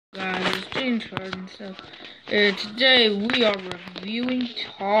trading cards and stuff. Today we are reviewing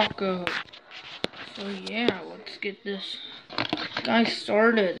Taco. So yeah, let's get this guy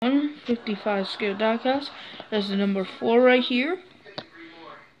started. 155 scale diecast. That's the number 4 right here.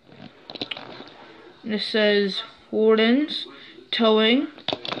 And it says Wardens, Towing,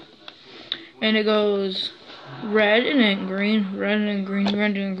 and it goes red and then green, red and green,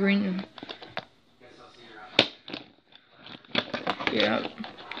 red and green. Yeah.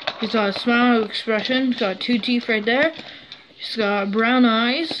 He's got a smile expression. He's got 2 teeth right there. He's got brown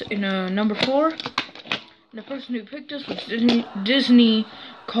eyes in number 4. And the person who picked this was Disney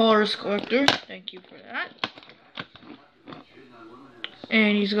Cars Collector. Thank you for that.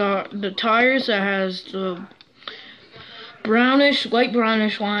 And he's got the tires that has the brownish, light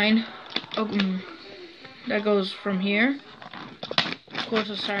brownish line that goes from here. Of course,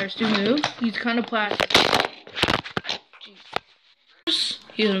 those tires do move. He's kind of plastic.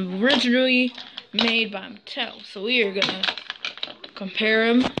 He's originally made by Mattel, so we are gonna compare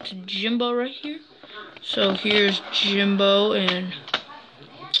him to Jimbo right here. So here's Jimbo and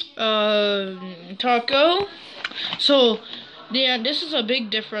Taco. So yeah, this is a big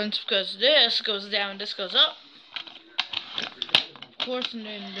difference because this goes down, this goes up. Of course, and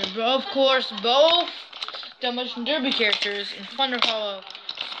then both Demolition Derby characters in Thunder Hollow,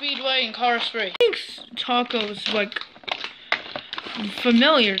 Speedway, and Car Spray. I think Taco is like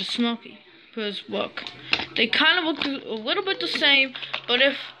familiar to Smokey, because look, they kind of look a little bit the same, but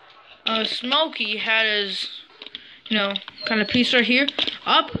if Smokey had his, kind of piece right here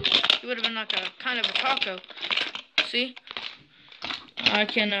up, he would have been like a kind of a Taco. See, I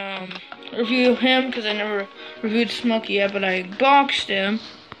can review him because I never reviewed Smokey yet, but I boxed him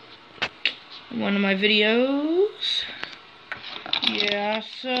in one of my videos. Yeah,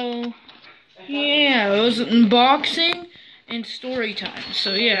 so yeah, it was unboxing and story time.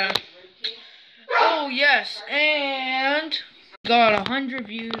 So yeah. Oh yes, and got 100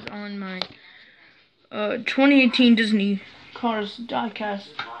 views on my 2018 Disney Cars diecast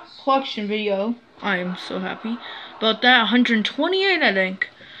collection video. I am so happy about that. 128, I think.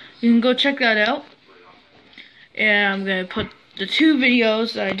 You can go check that out. And I'm gonna put the 2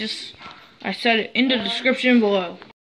 videos that I said in the description below.